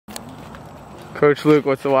Coach Luke,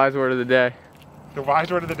 what's the wise word of the day? The wise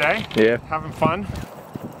word of the day? Yeah. Having fun,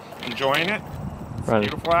 enjoying it. It's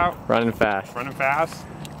beautiful out. Running fast. Running fast.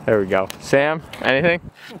 There we go. Sam, anything?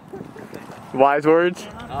 Wise words?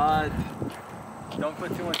 Don't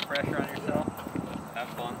put too much pressure on yourself. Have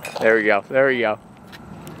fun. There we go. There we go.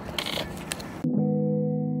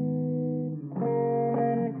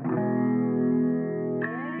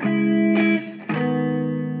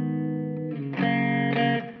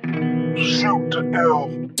 Shoot to L.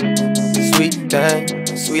 Sweet thing,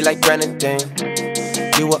 sweet like grenadine.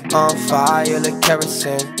 You were on fire like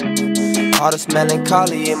kerosene. All this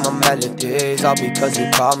melancholy in my melodies, all because you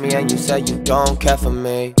called me and you said you don't care for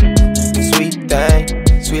me. Sweet thing,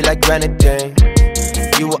 sweet like grenadine.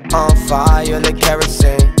 You were on fire like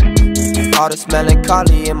kerosene. All this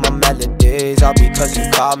melancholy in my melodies, all because you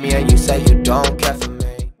called me and you said you don't care for me.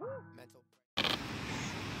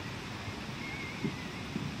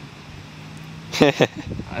 I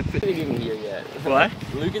isn't even here yet. What?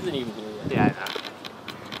 Luke isn't even here yet. Yeah, I know.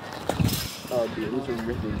 Oh, dude, these are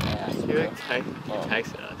ripping ass. You like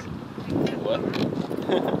texted us. What?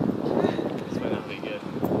 This might not be good.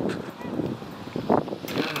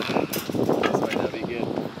 This might not be good.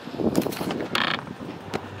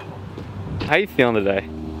 How you feeling today?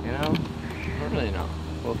 You know, I don't really know.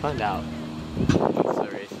 We'll find out. Once the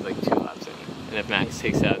race is like 2 laps in, and if Max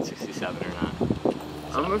takes out 67 or not.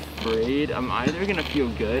 I'm afraid I'm either gonna feel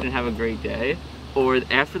good and have a great day, or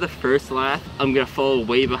after the first lap, I'm gonna fall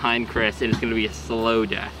way behind Chris and it's gonna be a slow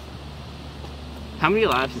death. How many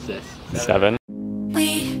laps is this? 7.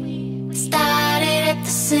 We started at the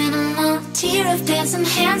cinema, tear of dancing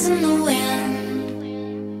hands in the wind.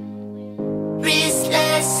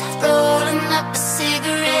 Wristless, rolling up a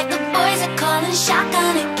cigarette, the boys are calling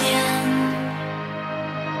shotgun again.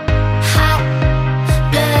 Hot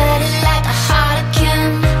blooded like a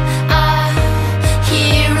harlequin, our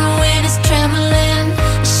heroine is trembling,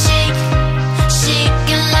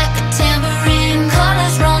 shaking like a tambourine,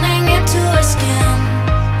 colors running into her skin.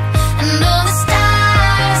 And all the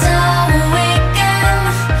stars awaken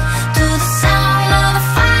to the sound of a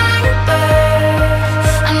fire burn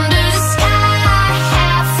under the sky,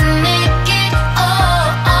 half naked.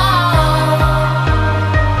 Oh, oh.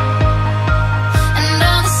 And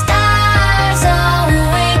all the stars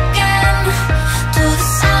awaken to the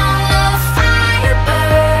sound of a fire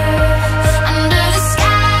burn under the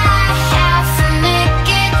sky, half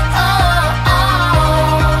naked. Oh, oh,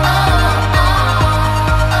 oh, oh,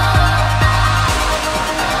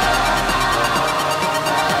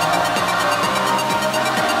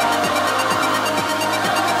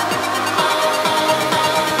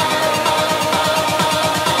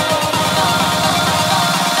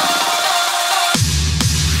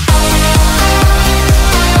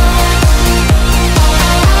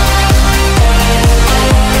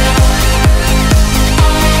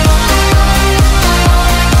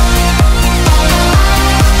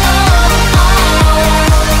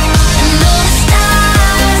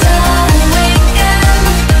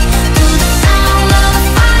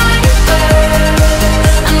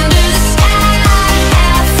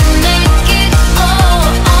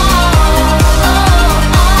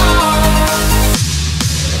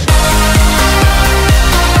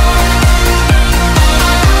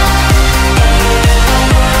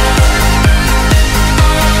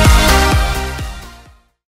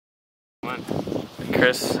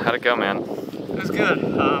 Chris, how'd it go, man? It was good.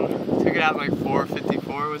 Took it out like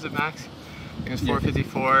 4:54, was it, Max? It was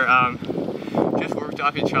 4:54. Just worked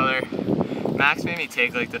off each other. Max made me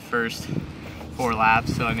take like the first 4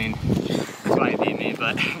 laps, so I mean, that's why he beat me,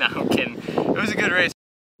 but no, I'm kidding. It was a good race.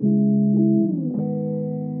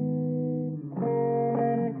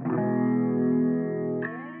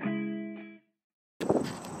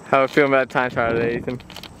 How are you feeling about time trial today, Ethan?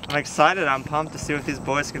 I'm excited. I'm pumped to see what these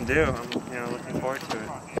boys can do. I'm looking forward to it.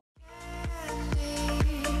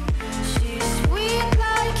 she's sweet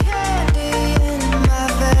like candy in my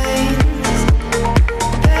veins,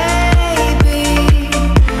 baby.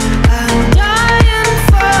 I'm dying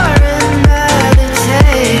for another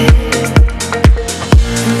taste.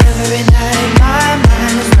 And every night my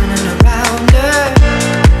mind is running around her.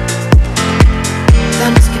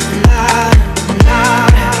 Thunder's getting louder and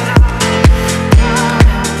louder.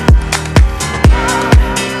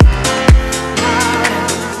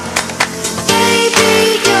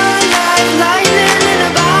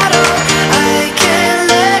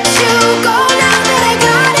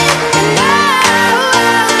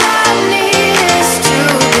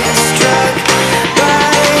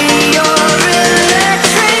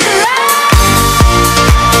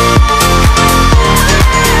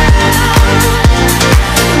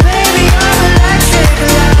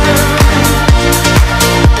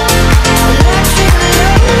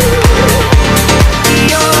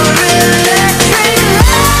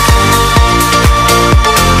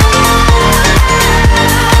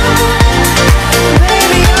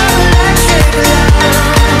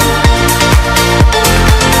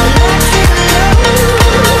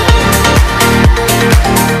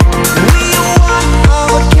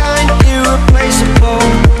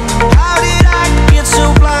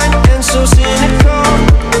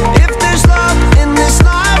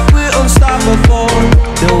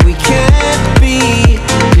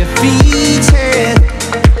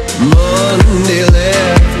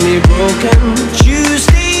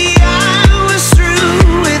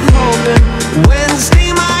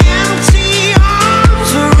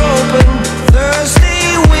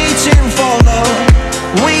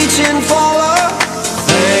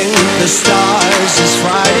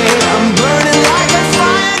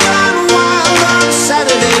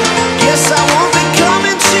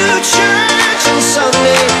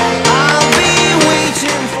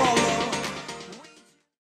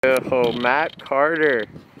 Carter.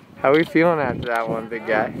 How are we feeling after that one, big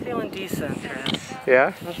guy? I'm feeling decent, Chris.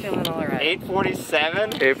 Yeah? I'm feeling alright.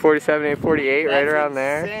 847? 847, 848, right around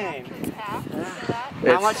there. Insane.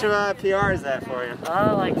 It's How much of a PR is that for you?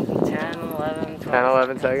 Oh, like 10, 11, 12. 10,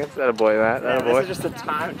 11 seconds. That a boy, Matt. That a boy. This is just a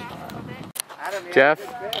time. Jeff,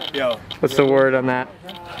 Yo. what's the word on that?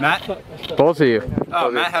 Matt? Both of you.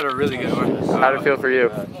 Oh, Matt had a really good one. How did it feel for you?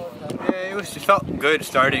 Yeah, it felt good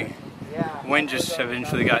starting. Wind just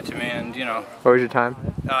eventually got to me, and you know. What was your time?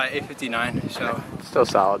 8:59. So. Still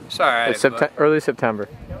solid. It's alright. It's early September.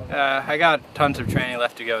 I got tons of training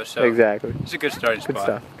left to go, so. Exactly. It's a good starting spot. Good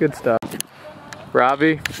stuff. Good stuff.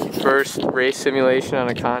 Robbie, first race simulation on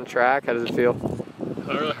a Conn track. How does it feel?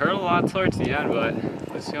 Hurt a lot towards the end, but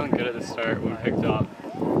I was feeling good at the start when we picked up.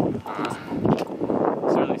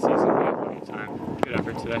 It's early season, we had plenty of time. Good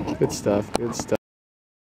effort today. Good stuff. Good stuff.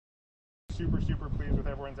 Super pleased with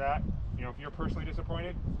everyone's at. You know, if you're personally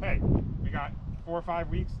disappointed, hey, we got 4 or 5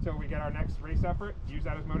 weeks till we get our next race effort. Use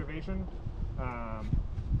that as motivation.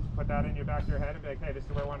 Put that in your back of your head and be like, hey, this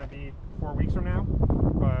is where I want to be 4 weeks from now.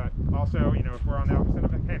 But also, you know, if we're on the opposite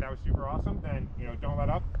of it, hey, that was super awesome, then, you know, don't let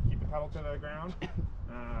up. Keep the pedal to the ground.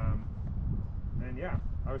 And yeah,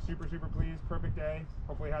 I was super pleased. Perfect day.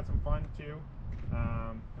 Hopefully had some fun too.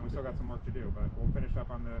 And we still got some work to do, but we'll finish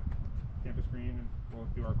up on the campus green and we'll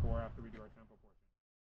do our core after we do our